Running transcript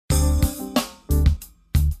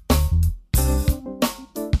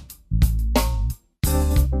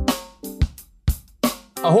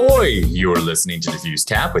Ahoy! You're listening to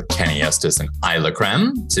DiffuseTap with Kenny Estes and Isla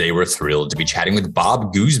Krem. Today, we're thrilled to be chatting with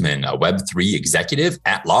Bob Guzman, a Web3 executive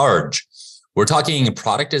at large. We're talking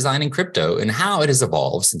product design in crypto and how it has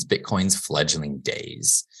evolved since Bitcoin's fledgling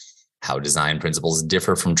days, how design principles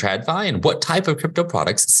differ from TradFi, and what type of crypto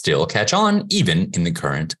products still catch on, even in the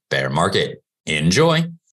current bear market. Enjoy.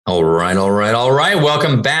 All right.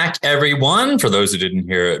 Welcome back, everyone. For those who didn't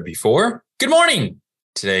hear it before, good morning.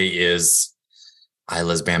 Today is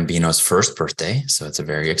Isla's Bambino's first birthday, so it's a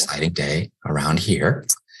very exciting day around here.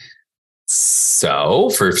 So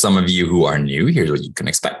for some of you who are new, here's what you can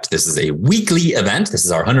expect. This is a weekly event. This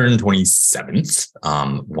is our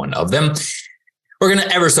 127th, one of them. We're going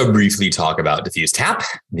to ever so briefly talk about DiffuseTap,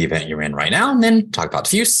 the event you're in right now, and then talk about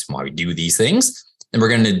Diffuse, why we do these things. And we're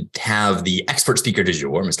going to have the expert speaker du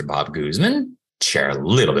jour, Mr. Bob Guzman, share a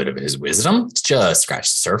little bit of his wisdom. Just scratch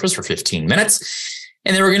the surface for 15 minutes.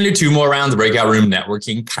 And then we're going to do two more rounds of breakout room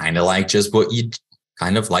networking, kind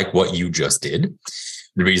of like what you just did.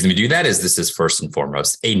 The reason we do that is this is first and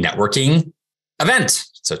foremost a networking event.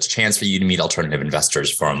 So it's a chance for you to meet alternative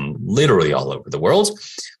investors from literally all over the world.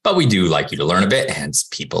 But we do like you to learn a bit, hence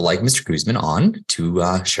people like Mr. Guzman on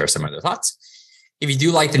to share some of their thoughts. If you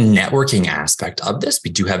do like the networking aspect of this,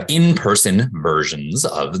 we do have in-person versions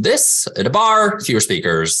of this at a bar, fewer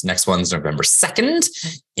speakers. Next one's November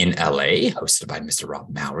 2nd in LA, hosted by Mr.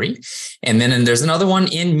 Rob Mowry. And then there's another one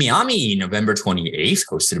in Miami, November 28th,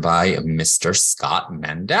 hosted by Mr. Scott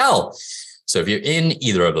Mandel. So if you're in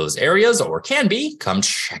either of those areas or can be, come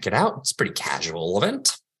check it out. It's a pretty casual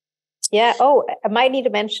event. Yeah. Oh, I might need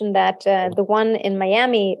to mention that the one in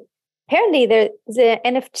Miami, apparently there's an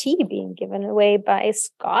NFT being given away by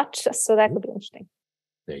Scott, so that could be interesting.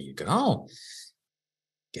 There you go.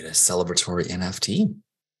 Get a celebratory NFT.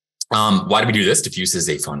 Why do we do this? Diffuse is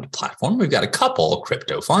a fund platform. We've got a couple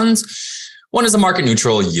crypto funds. One is a market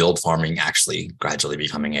neutral yield farming, actually gradually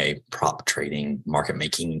becoming a prop trading, market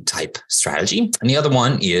making type strategy. And the other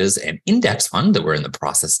one is an index fund that we're in the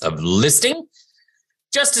process of listing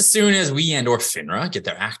just as soon as we and or FINRA get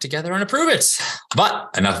their act together and approve it. But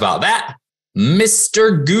enough about that.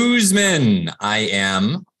 Mr. Guzman, I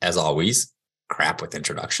am, as always, crap with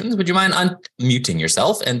introductions. Would you mind unmuting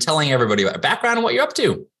yourself and telling everybody about your background and what you're up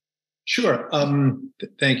to? Sure.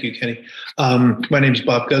 Thank you, Kenny. My name is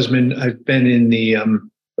Bob Guzman. I've been in the,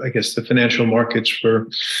 the financial markets for,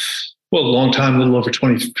 a long time, a little over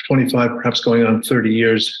 20, 25, perhaps going on 30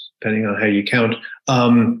 years, depending on how you count.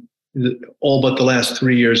 All but the last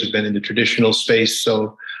 3 years have been in the traditional space.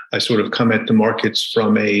 So I sort of come at the markets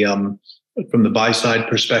from the buy side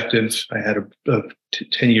perspective. I had first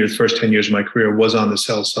 10 years of my career was on the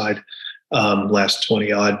sell side. Last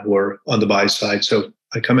 20 odd were on the buy side. So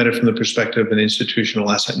I come at it from the perspective of an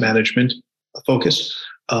institutional asset management focus.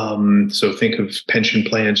 So think of pension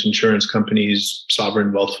plans, insurance companies,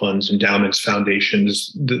 sovereign wealth funds, endowments,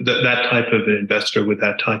 foundations, that type of an investor with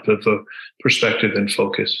that type of a perspective and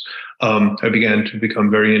focus. I began to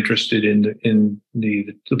become very interested in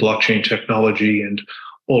the blockchain technology and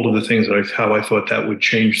all of the things how I thought that would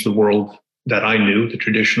change the world that I knew, the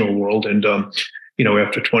traditional world. And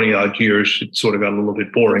after 20 odd years, it sort of got a little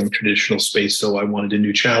bit boring, traditional space. So I wanted a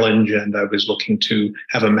new challenge, and I was looking to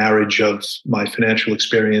have a marriage of my financial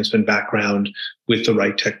experience and background with the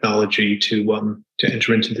right technology to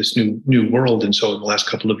enter into this new world. And so in the last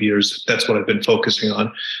couple of years, that's what I've been focusing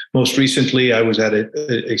on. Most recently, I was at a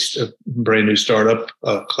brand new startup,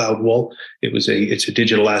 CloudWall. It's a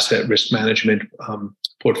digital asset risk management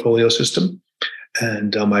portfolio system.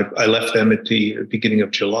 And I left them at the beginning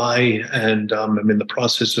of July, and I'm in the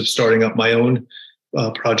process of starting up my own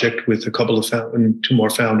project with a couple of two more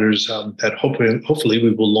founders that hopefully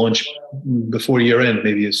we will launch before year end,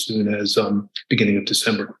 maybe as soon as beginning of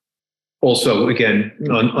December. Also, again,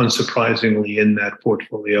 unsurprisingly, in that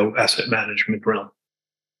portfolio asset management realm.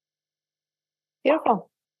 Beautiful.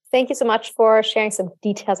 Thank you so much for sharing some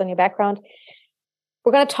details on your background.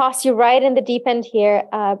 We're going to toss you right in the deep end here.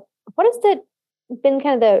 What has been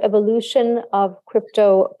kind of the evolution of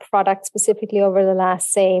crypto products specifically over the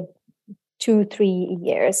last, say, 2-3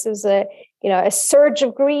 years? It was a surge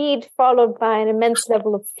of greed followed by an immense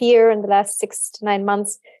level of fear in the last 6 to 9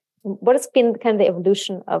 months. What has been kind of the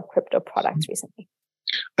evolution of crypto products recently?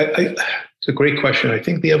 It's a great question. I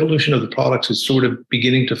think the evolution of the products is sort of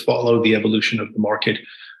beginning to follow the evolution of the market.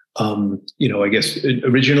 I guess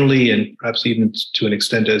originally, and perhaps even to an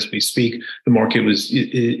extent as we speak, the market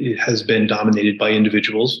it has been dominated by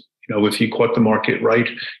individuals. If you caught the market right,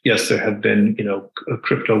 yes, there have been,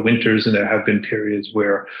 crypto winters, and there have been periods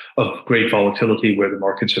of great volatility where the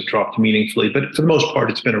markets have dropped meaningfully. But for the most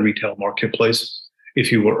part, it's been a retail marketplace.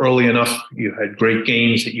 If you were early enough, you had great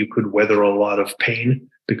gains that you could weather a lot of pain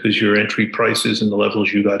because your entry prices and the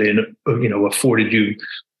levels you got in, afforded you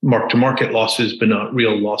mark-to-market losses, but not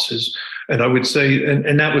real losses. And I would say,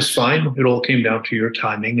 and that was fine. It all came down to your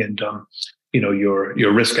timing and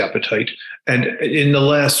your risk appetite. And in the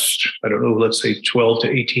last, I don't know, let's say 12 to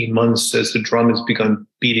 18 months, as the drum has begun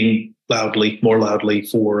beating more loudly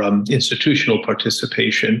for institutional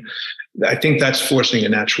participation, I think that's forcing a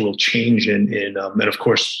natural change in and of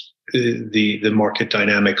course the market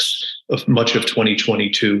dynamics of much of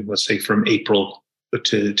 2022, let's say from April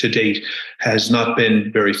to date, has not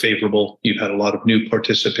been very favorable. You've had a lot of new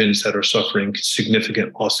participants that are suffering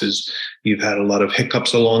significant losses. You've had a lot of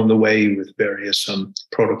hiccups along the way with various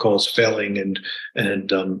protocols failing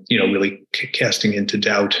and really casting into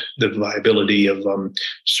doubt the viability of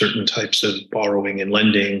certain types of borrowing and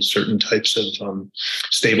lending, certain types of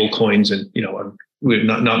stable coins, and we're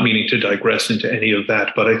not meaning to digress into any of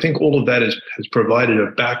that, but I think all of that has provided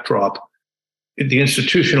a backdrop. The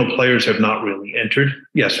institutional players have not really entered.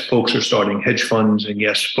 Yes, folks are starting hedge funds, and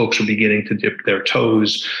yes, folks are beginning to dip their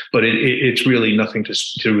toes, but it's really nothing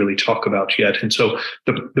to really talk about yet. And so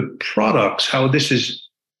the products, how this is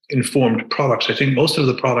informed products, I think most of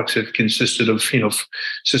the products have consisted of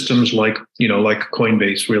systems like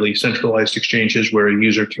Coinbase, really centralized exchanges where a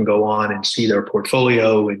user can go on and see their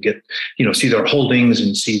portfolio and get see their holdings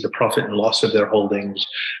and see the profit and loss of their holdings.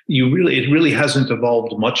 It really hasn't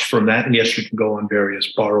evolved much from that. And yes, you can go on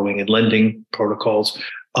various borrowing and lending protocols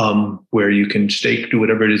where you can stake, do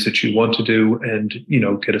whatever it is that you want to do, and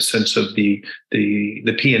get a sense of the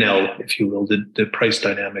P&L, if you will, the price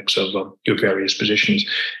dynamics of your various positions.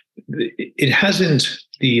 It hasn't,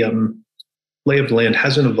 the lay of the land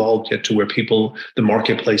hasn't evolved yet to where the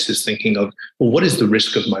marketplace is thinking of, well, what is the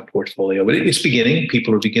risk of my portfolio? But it's beginning.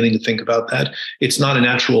 People are beginning to think about that. It's not a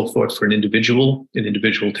natural thought for an individual. An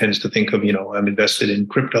individual tends to think of, I'm invested in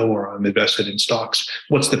crypto or I'm invested in stocks.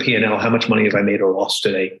 What's the P&L? How much money have I made or lost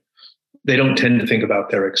today? They don't tend to think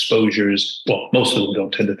about their exposures. Well, most of them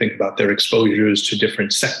don't tend to think about their exposures to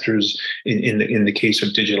different sectors. In the case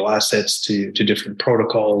of digital assets, to different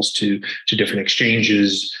protocols, to different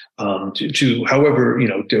exchanges, to however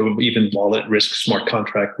even wallet risk, smart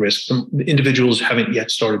contract risk. Individuals haven't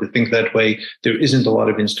yet started to think that way. There isn't a lot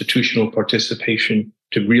of institutional participation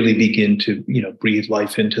to really begin to breathe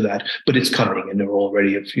life into that, but it's coming, and there are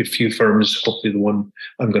already a few firms. Hopefully, the one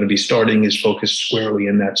I'm going to be starting is focused squarely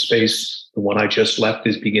in that space. The one I just left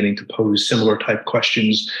is beginning to pose similar type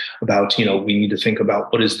questions about we need to think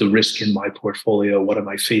about what is the risk in my portfolio, what am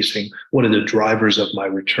I facing, what are the drivers of my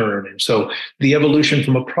return, and so the evolution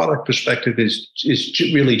from a product perspective is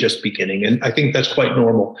really just beginning, and I think that's quite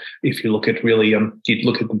normal. If you look at you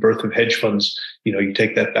look at the birth of hedge funds, you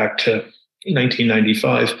take that back to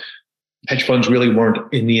 1995, hedge funds really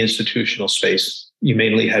weren't in the institutional space. You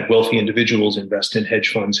mainly had wealthy individuals invest in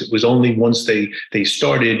hedge funds. It was only once they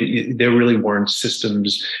started, there really weren't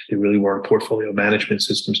systems, there really weren't portfolio management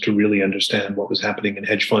systems to really understand what was happening in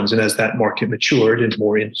hedge funds. And as that market matured and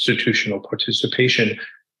more institutional participation,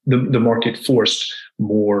 the market forced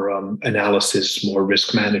more analysis, more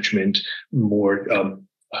risk management, more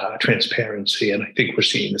transparency. And I think we're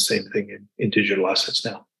seeing the same thing in digital assets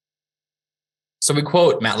now. So we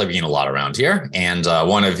quote Matt Levine a lot around here. And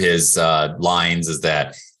one of his lines is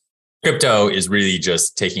that crypto is really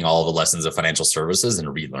just taking all the lessons of financial services and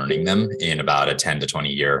relearning them in about a 10 to 20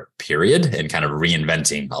 year period and kind of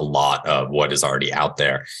reinventing a lot of what is already out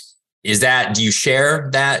there. Do you share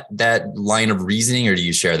that line of reasoning, or do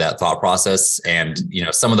you share that thought process? And,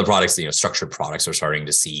 some of the products, structured products are starting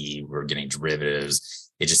to see, we're getting derivatives.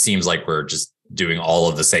 It just seems like we're just doing all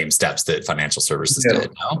of the same steps that financial services did.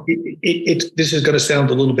 No? This is going to sound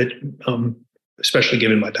a little bit, especially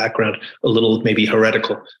given my background, a little maybe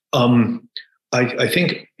heretical. I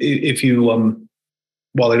think if you,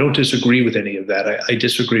 while I don't disagree with any of that, I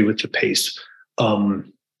disagree with the pace.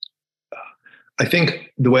 I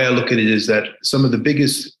think the way I look at it is that some of the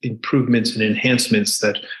biggest improvements and enhancements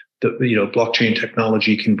that blockchain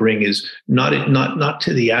technology can bring is not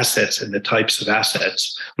to the assets and the types of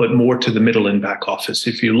assets, but more to the middle and back office.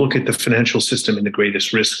 If you look at the financial system and the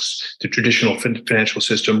greatest risks the traditional financial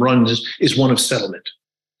system runs is one of settlement.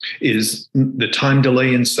 Is the time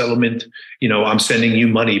delay in settlement. I'm sending you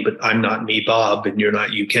money, but I'm not me, Bob, and you're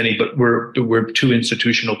not you, Kenny, but we're two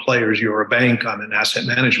institutional players. You're a bank, I'm an asset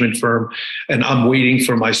management firm, and I'm waiting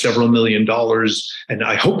for my several $1 million, and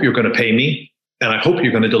I hope you're going to pay me. And I hope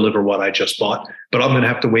you're going to deliver what I just bought, but I'm going to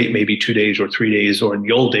have to wait maybe 2 days or 3 days, or in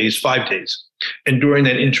the old days, 5 days. And during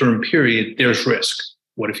that interim period, there's risk.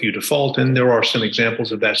 What if you default? And there are some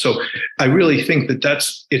examples of that. So I really think that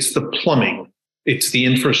it's the plumbing It's the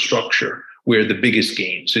infrastructure where the biggest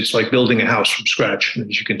gains. It's like building a house from scratch. And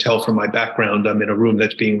as you can tell from my background, I'm in a room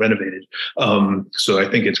that's being renovated. So I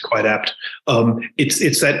think it's quite apt.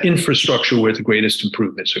 It's that infrastructure where the greatest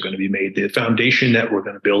improvements are going to be made, the foundation that we're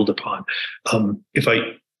going to build upon.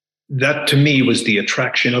 That to me was the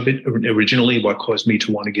attraction of it originally, what caused me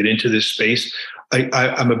to want to get into this space.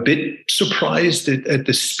 I'm a bit surprised at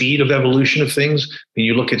the speed of evolution of things. When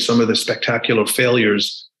you look at some of the spectacular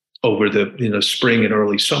failures over the spring and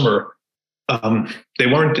early summer, they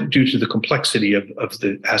weren't due to the complexity of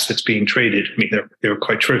the assets being traded. I mean, they were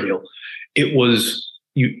quite trivial. It was,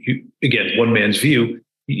 you again, one man's view,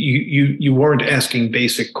 you weren't asking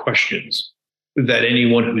basic questions that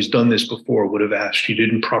anyone who's done this before would have asked. You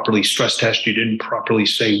didn't properly stress test. You didn't properly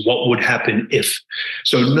say what would happen if.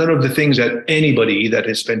 So none of the things that anybody that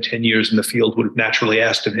has spent 10 years in the field would have naturally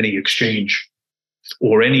asked of any exchange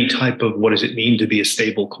or any type of, what does it mean to be a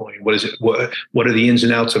stable coin? What is it? What are the ins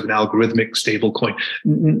and outs of an algorithmic stable coin?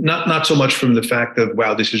 Not so much from the fact of,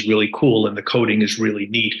 wow, this is really cool and the coding is really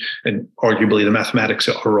neat and arguably the mathematics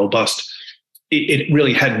are robust. It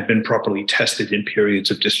really hadn't been properly tested in periods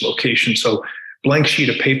of dislocation. So blank sheet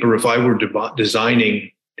of paper, if I were designing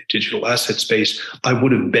the digital asset space, I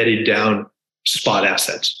would have bedded down spot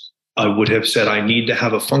assets. I would have said, I need to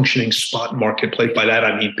have a functioning spot marketplace. By that,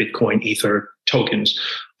 I mean Bitcoin, Ether, tokens.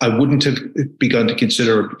 I wouldn't have begun to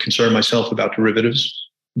concern myself about derivatives,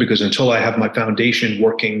 because until I have my foundation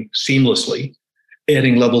working seamlessly,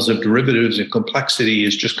 adding levels of derivatives and complexity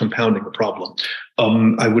is just compounding the problem.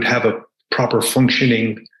 I would have a proper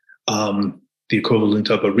functioning, the equivalent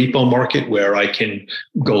of a repo market where I can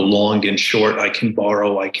go long and short, I can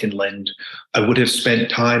borrow, I can lend. I would have spent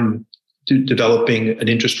time developing an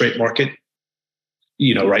interest rate market.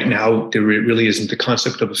 Right now, there really isn't the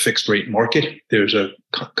concept of a fixed rate market. There's a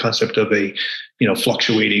concept of a,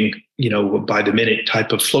 fluctuating, by the minute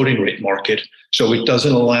type of floating rate market. So it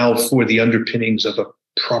doesn't allow for the underpinnings of a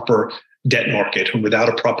proper debt market. And without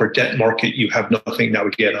a proper debt market, you have nothing. Now,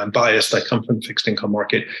 again, I'm biased. I come from the fixed income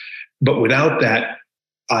market. But without that,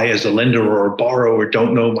 I, as a lender or a borrower,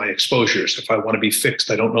 don't know my exposures. If I want to be fixed,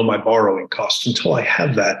 I don't know my borrowing costs. Until I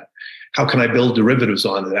have that, how can I build derivatives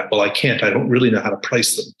onto that? Well, I can't. I don't really know how to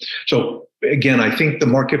price them. So again, I think the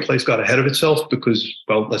marketplace got ahead of itself because,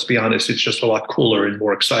 well, let's be honest, it's just a lot cooler and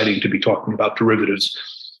more exciting to be talking about derivatives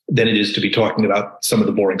than it is to be talking about some of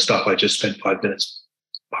the boring stuff I just spent 5 minutes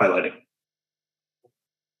highlighting.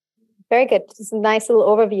 Very good. This is a nice little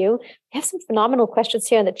overview. We have some phenomenal questions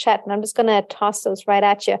here in the chat, and I'm just going to toss those right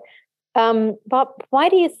at you. Bob, why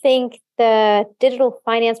do you think the digital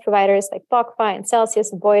finance providers like BlockFi and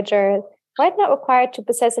Celsius and Voyager, why are not required to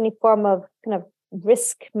possess any form of kind of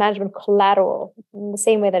risk management collateral in the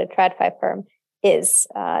same way that a TradFi firm is?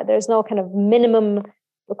 There's no kind of minimum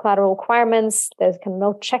collateral requirements. There's kind of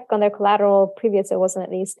no check on their collateral. Previous, there wasn't,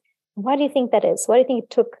 at least. Why do you think that is? Why do you think it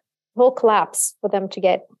took the whole collapse for them to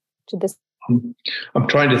get to this? I'm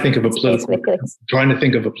trying to think of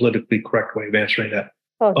a politically correct way of answering that.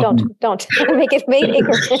 Oh, don't make it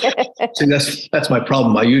ignorant. See, that's my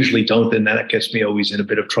problem. I usually don't, and that gets me always in a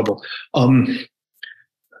bit of trouble. I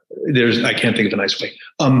can't think of a nice way.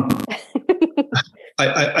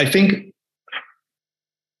 I think,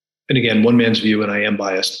 and again, one man's view, and I am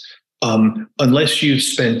biased. Unless you've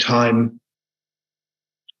spent time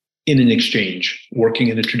in an exchange, working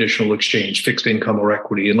in a traditional exchange, fixed income or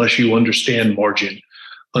equity, unless you understand margin,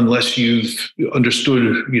 unless you've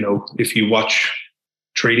understood, if you watch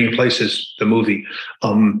Trading Places, the movie,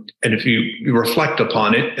 and if you reflect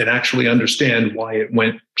upon it and actually understand why it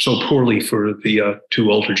went so poorly for the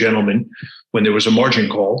two older gentlemen when there was a margin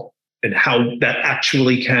call, and how that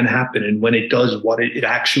actually can happen, and when it does, what it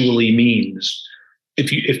actually means.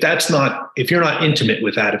 If you're not intimate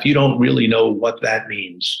with that, if you don't really know what that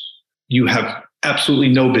means, you have absolutely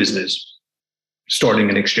no business starting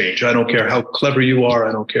an exchange. I don't care how clever you are.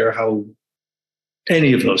 I don't care how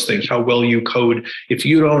any of those things, how well you code. If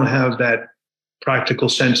you don't have that practical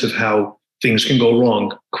sense of how things can go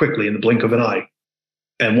wrong quickly in the blink of an eye,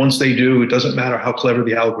 and once they do, it doesn't matter how clever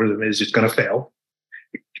the algorithm is, it's going to fail.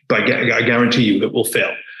 But I guarantee you it will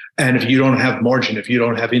fail. And if you don't have margin, if you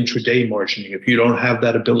don't have intraday margining, if you don't have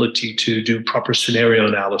that ability to do proper scenario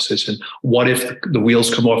analysis, and what if the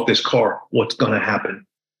wheels come off this car, what's going to happen?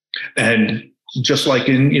 And just like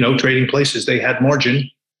in Trading Places, they had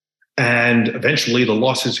margin, and eventually the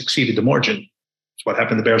losses exceeded the margin. It's what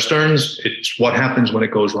happened to Bear Stearns. It's what happens when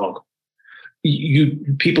it goes wrong.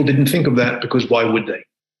 People didn't think of that because why would they?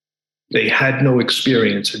 They had no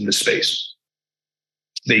experience in the space.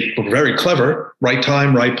 They were very clever, right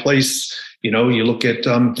time, right place, You look at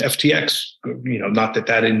FTX, not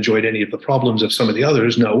that enjoyed any of the problems of some of the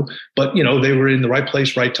others, no, but, they were in the right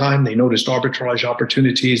place, right time. They noticed arbitrage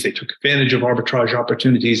opportunities. They took advantage of arbitrage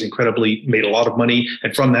opportunities, incredibly made a lot of money,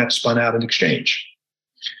 and from that spun out an exchange.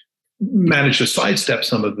 Managed to sidestep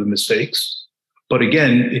some of the mistakes. But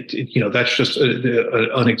again, that's just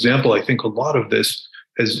an example. I think a lot of this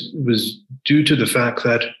was due to the fact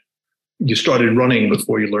that you started running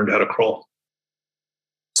before you learned how to crawl.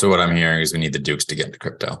 So what I'm hearing is we need the Dukes to get into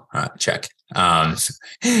crypto. Check.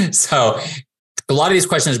 So a lot of these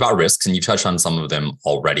questions about risks, and you touched on some of them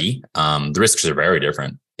already. The risks are very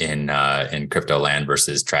different in crypto land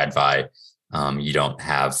versus TradFi. You don't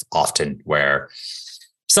have often where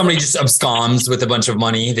somebody just absconds with a bunch of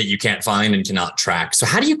money that you can't find and cannot track. So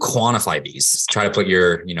how do you quantify these? Try to put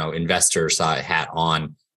your, investor side hat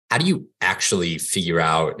on. How do you actually figure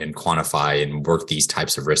out and quantify and work these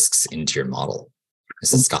types of risks into your model?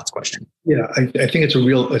 This is Scott's question. Yeah, I think it's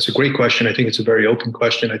a great question. I think it's a very open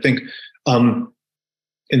question. I think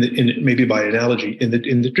maybe by analogy, in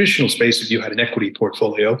the traditional space, if you had an equity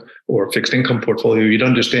portfolio or a fixed income portfolio, you'd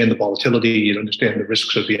understand the volatility, you'd understand the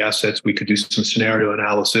risks of the assets. We could do some scenario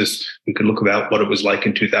analysis. We could look about what it was like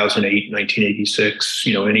in 2008, 1986,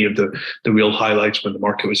 any of the real highlights when the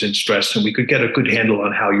market was in stress, and we could get a good handle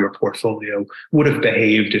on how your portfolio would have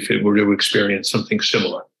behaved if it were to experience something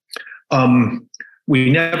similar. We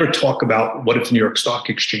never talk about what if the New York Stock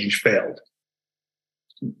Exchange failed.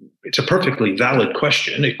 It's a perfectly valid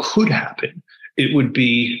question. It could happen. It would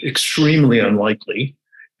be extremely unlikely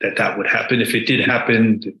that would happen. If it did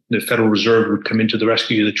happen, the Federal Reserve would come into the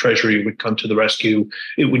rescue, the Treasury would come to the rescue.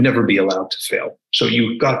 It would never be allowed to fail. So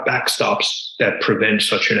you've got backstops that prevent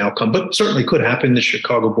such an outcome, but certainly could happen. The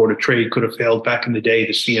Chicago Board of Trade could have failed back in the day,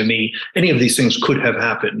 the CME, any of these things could have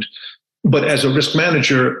happened. But as a risk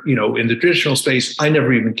manager, in the traditional space, I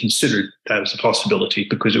never even considered that as a possibility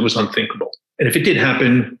because it was unthinkable. And if it did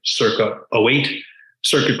happen circa 2008,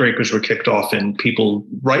 circuit breakers were kicked off and people,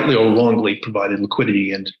 rightly or wrongly, provided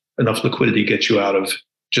liquidity, and enough liquidity gets you out of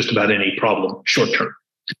just about any problem short term.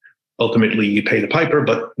 Ultimately, you pay the piper,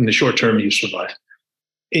 but in the short term, you survive.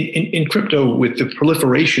 In crypto, with the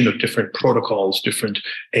proliferation of different protocols, different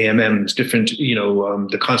AMMs, different,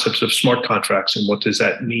 the concepts of smart contracts and what does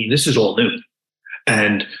that mean? This is all new.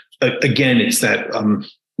 And again, it's that,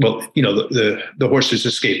 the horse has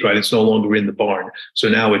escaped, right? It's no longer in the barn. So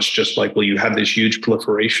now it's just like, you have this huge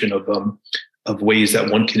proliferation of ways that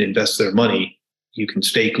one can invest their money. You can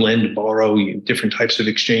stake, lend, borrow, different types of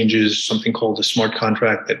exchanges, something called a smart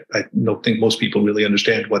contract that I don't think most people really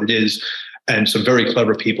understand what it is. And some very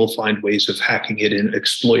clever people find ways of hacking it and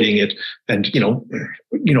exploiting it. And,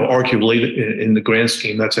 arguably in the grand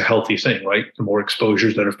scheme, that's a healthy thing, right? The more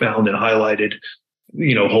exposures that are found and highlighted,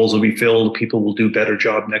 holes will be filled, people will do a better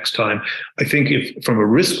job next time. I think if from a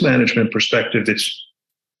risk management perspective,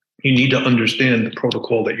 you need to understand the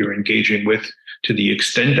protocol that you're engaging with to the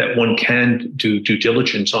extent that one can do due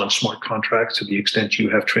diligence on smart contracts, to the extent you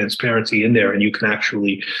have transparency in there and you can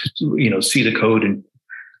actually, see the code. And,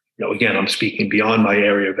 again, I'm speaking beyond my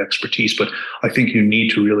area of expertise, but I think you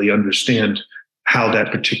need to really understand how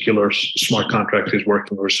that particular smart contract is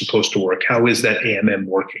working or is supposed to work. How is that AMM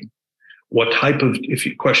working? What type of,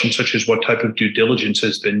 questions such as what type of due diligence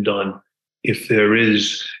has been done?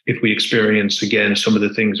 If we experience again some of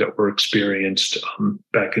the things that were experienced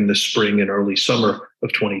back in the spring and early summer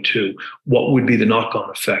of 22, what would be the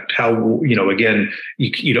knock-on effect? How, again,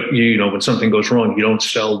 when something goes wrong, you don't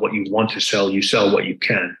sell what you want to sell, you sell what you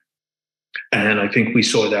can. And I think we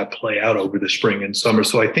saw that play out over the spring and summer.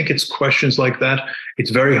 So I think it's questions like that. It's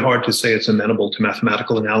very hard to say it's amenable to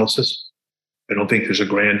mathematical analysis. I don't think there's a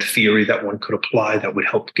grand theory that one could apply that would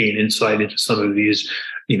help gain insight into some of these,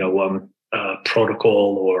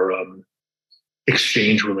 protocol or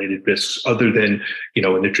exchange-related risks. Other than,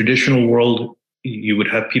 in the traditional world, you would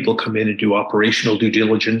have people come in and do operational due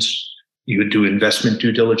diligence. You would do investment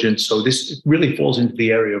due diligence. So this really falls into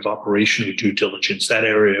the area of operational due diligence, that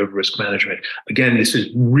area of risk management. Again, this is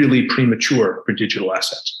really premature for digital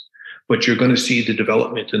assets. But you're going to see the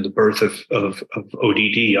development and the birth of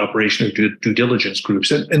ODD, operational due diligence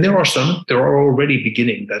groups. And there are already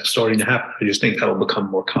beginning, that's starting to happen. I just think that'll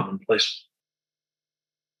become more commonplace.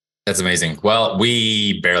 That's amazing. Well,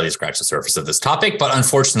 we barely scratched the surface of this topic, but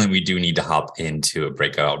unfortunately, we do need to hop into a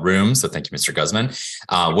breakout room. So thank you, Mr. Guzman.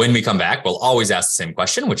 When we come back, we'll always ask the same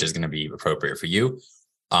question, which is going to be appropriate for you.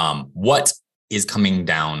 What is coming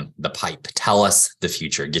down the pipe? Tell us the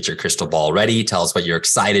future. Get your crystal ball ready. Tell us what you're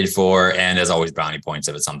excited for. And as always, brownie points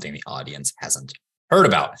if it's something the audience hasn't heard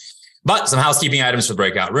about. But some housekeeping items for the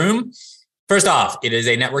breakout room. First off, it is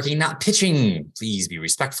a networking, not pitching. Please be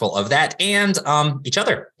respectful of that and each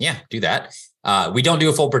other. Yeah, do that. We don't do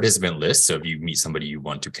a full participant list. So if you meet somebody you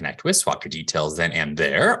want to connect with, swap your details then and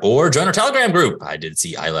there, or join our Telegram group. I did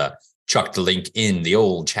see Isla chuck the link in the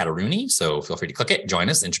old Chatteroonie. So feel free to click it, join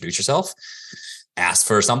us, introduce yourself, ask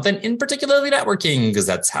for something in particularly networking, because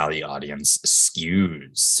that's how the audience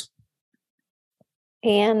skews.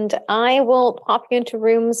 And I will pop you into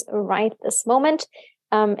rooms right this moment.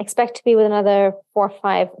 Expect to be with another 4 or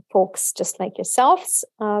 5 folks just like yourselves.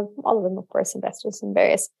 All of them, of course, investors in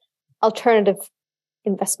various alternative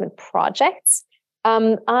investment projects.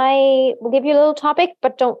 I will give you a little topic,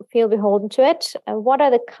 but don't feel beholden to it. What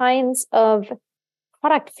are the kinds of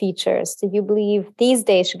product features that you believe these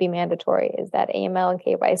days should be mandatory? Is that AML and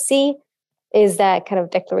KYC? Is that kind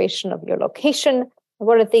of declaration of your location?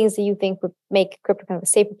 What are the things that you think would make crypto kind of a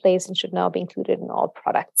safer place and should now be included in all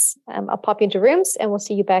products? I'll pop you into rooms and we'll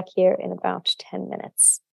see you back here in about 10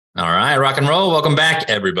 minutes. All right, rock and roll. Welcome back,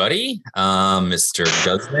 everybody. Mr.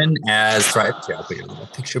 Guzman, as threatened, I'll put your little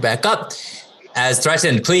picture back up. As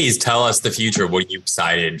threatened, please tell us the future. What are you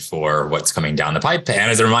excited for? What's coming down the pipe? And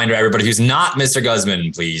as a reminder, everybody who's not Mr.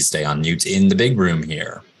 Guzman, please stay on mute in the big room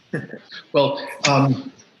here. Well,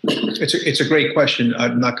 it's a great question.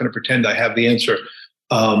 I'm not going to pretend I have the answer.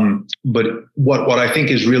 But what I think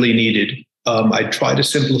is really needed, I try to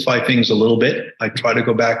simplify things a little bit. I try to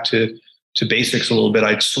go back to basics a little bit.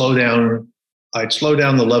 I'd slow down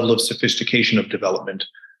the level of sophistication of development.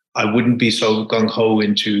 I wouldn't be so gung-ho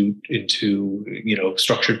into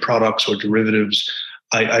structured products or derivatives.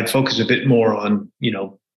 I'd focus a bit more on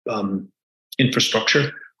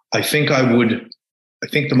infrastructure. I think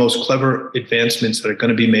the most clever advancements that are going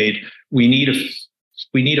to be made. We need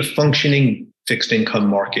a functioning fixed income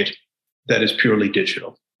market that is purely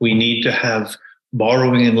digital. We need to have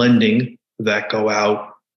borrowing and lending that go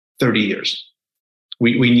out 30 years.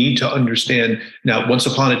 We need to understand now, once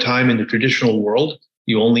upon a time in the traditional world,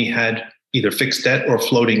 you only had either fixed debt or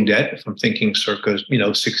floating debt. If I'm thinking circa,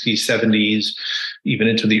 60s, 70s, even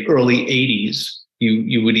into the early 80s,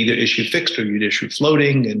 you would either issue fixed or you'd issue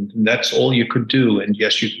floating, and that's all you could do. And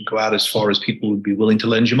yes, you could go out as far as people would be willing to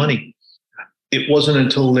lend you money. It wasn't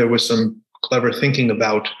until there was some clever thinking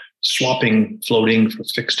about swapping floating for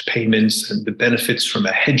fixed payments and the benefits from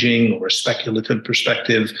a hedging or a speculative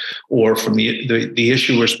perspective, or from the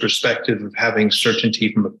issuer's perspective of having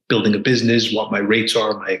certainty from building a business, what my rates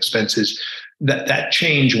are, my expenses. That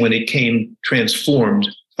change, when it came, transformed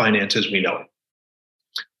finance as we know it.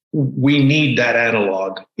 We need that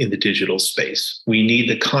analog in the digital space. We need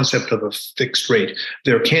the concept of a fixed rate.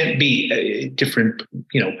 There can't be different,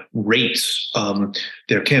 rates.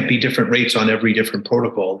 There can't be different rates on every different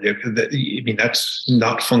protocol. That's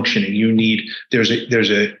not functioning. In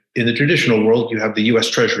the traditional world, you have the U.S.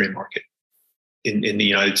 Treasury market in the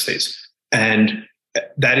United States, and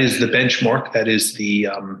that is the benchmark. That is the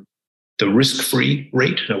risk-free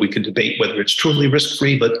rate. Now, we could debate whether it's truly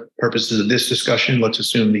risk-free, but purposes of this discussion, let's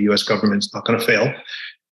assume the U.S. government's not going to fail.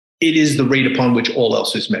 It is the rate upon which all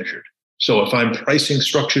else is measured. So if I'm pricing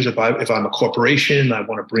structures, if I'm a corporation, I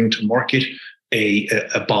want to bring to market a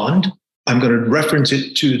bond, I'm going to reference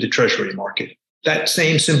it to the Treasury market. That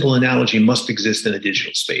same simple analogy must exist in a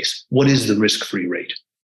digital space. What is the risk-free rate?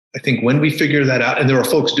 I think when we figure that out, and there are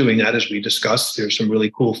folks doing that, as we discussed, there's some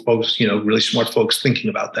really cool folks, really smart folks thinking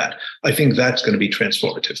about that. I think that's going to be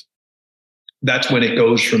transformative. That's when it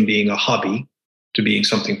goes from being a hobby to being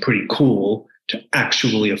something pretty cool to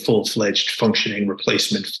actually a full-fledged functioning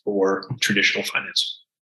replacement for traditional finance.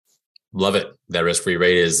 Love it. That risk-free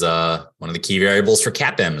rate is one of the key variables for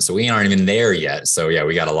CAPM. So we aren't even there yet. So yeah,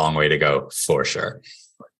 we got a long way to go for sure.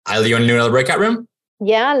 Isla, you want to do another breakout room?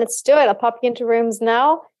 Yeah, let's do it. I'll pop you into rooms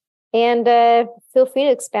now. And feel free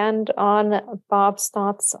to expand on Bob's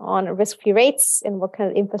thoughts on risk-free rates and what kind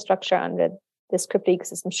of infrastructure under this crypto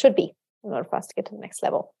ecosystem should be in order for us to get to the next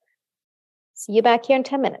level. See you back here in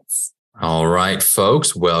 10 minutes. All right,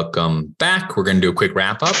 folks, welcome back. We're going to do a quick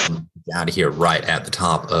wrap up and get out of here right at the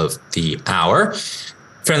top of the hour.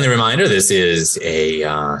 Friendly reminder, this is a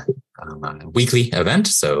weekly event.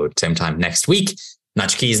 So same time next week.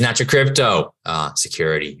 Not your keys, not your crypto.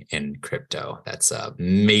 Security in crypto. That's a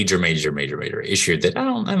major issue that I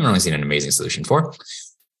haven't really seen an amazing solution for.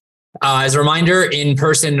 As a reminder,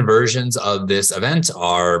 in-person versions of this event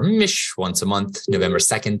are once a month, November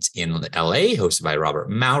 2nd in LA, hosted by Robert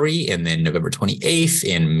Mowry, and then November 28th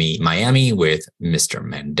in Miami with Mr.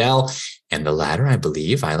 Mandel. And the latter, I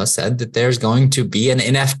believe, Isla said that there's going to be an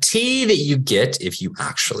NFT that you get if you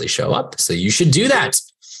actually show up. So you should do that.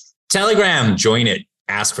 Telegram, join it,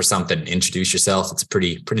 ask for something, introduce yourself. It's a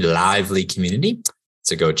pretty lively community.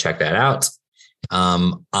 So go check that out.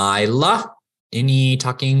 Isla, any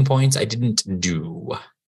talking points I didn't do?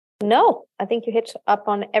 No, I think you hit up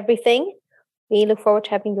on everything. We look forward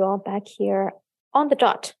to having you all back here on the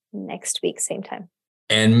dot next week, same time.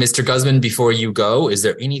 And Mr. Guzman, before you go, is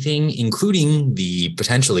there anything, including the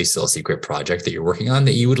potentially still secret project that you're working on,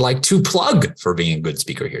 that you would like to plug for being a good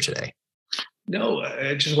speaker here today? No,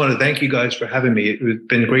 I just want to thank you guys for having me. It's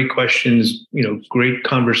been great questions, great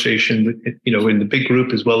conversation, in the big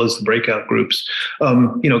group as well as the breakout groups.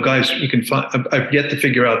 Guys, you can find, I've yet to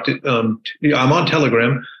figure out, I'm on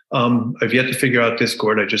Telegram. I've yet to figure out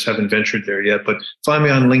Discord. I just haven't ventured there yet, but find me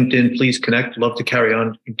on LinkedIn. Please connect. Love to carry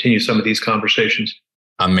on, continue some of these conversations.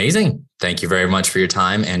 Amazing. Thank you very much for your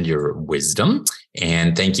time and your wisdom.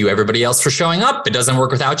 And thank you everybody else for showing up. It doesn't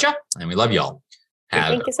work without you. And we love you all.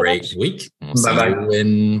 Have a great week. We'll see you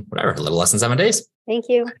in a little less than 7 days. Thank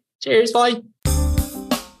you. Cheers. Bye.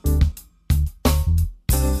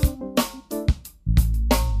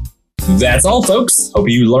 That's all, folks. Hope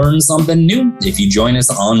you learned something new. If you join us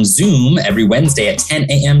on Zoom every Wednesday at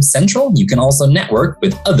 10 a.m. Central, you can also network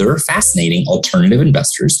with other fascinating alternative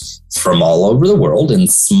investors from all over the world in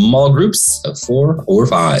small groups of 4 or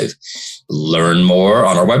 5. Learn more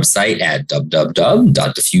on our website at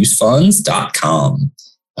www.diffusefunds.com.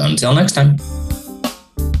 Until next time.